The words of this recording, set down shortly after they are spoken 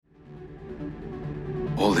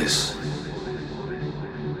All this.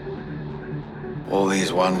 All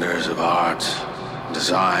these wonders of art,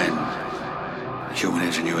 design, human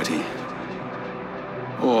ingenuity.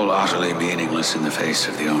 All utterly meaningless in the face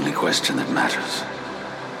of the only question that matters.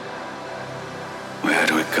 Where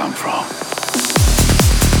do it come from?